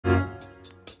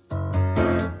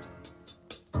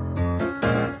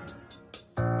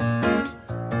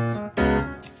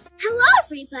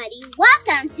everybody,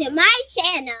 welcome to my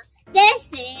channel. This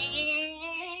is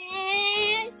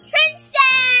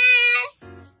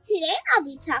Princess. Today I'll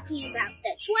be talking about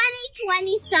the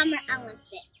 2020 Summer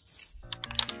Olympics.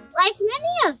 Like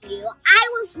many of you, I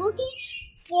was looking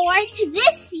forward to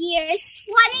this year's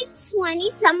 2020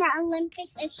 Summer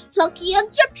Olympics in Tokyo,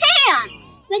 Japan.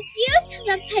 But due to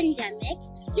the pandemic,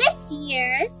 this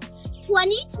year's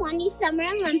 2020 Summer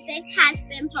Olympics has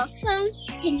been postponed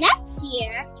to next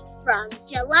year from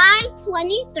July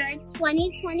 23rd,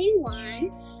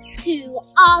 2021 to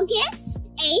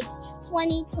August 8th,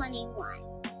 2021.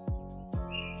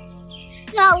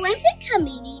 The Olympic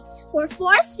Committee were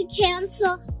forced to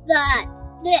cancel the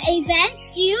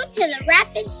event due to the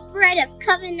rapid spread of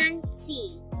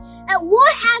COVID-19. It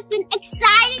would have been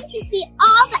exciting to see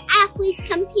all the athletes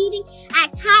competing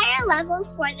at higher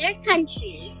levels for their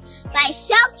countries by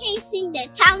showcasing their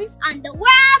talents on the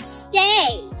world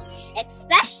stage,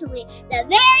 especially the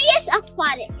various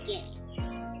aquatic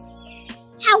games.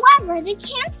 However, the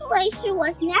cancellation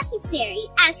was necessary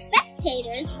as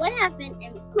spectators would have been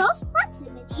in close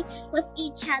proximity with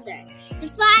each other,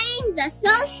 defying the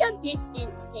social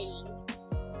distancing.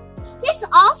 This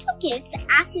also gives the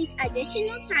athletes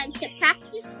additional time to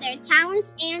practice their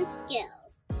talents and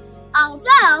skills.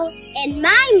 Although, in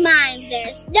my mind,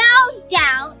 there's no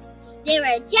doubt they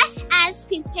were just as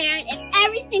prepared if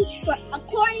everything were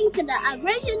according to the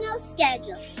original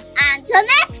schedule. Until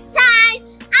next time,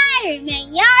 I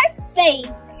remain your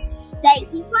favorite.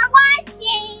 Thank you for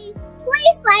watching.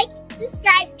 Please like,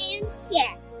 subscribe, and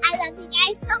share. I love you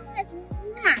guys so much.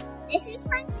 This is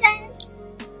Princess.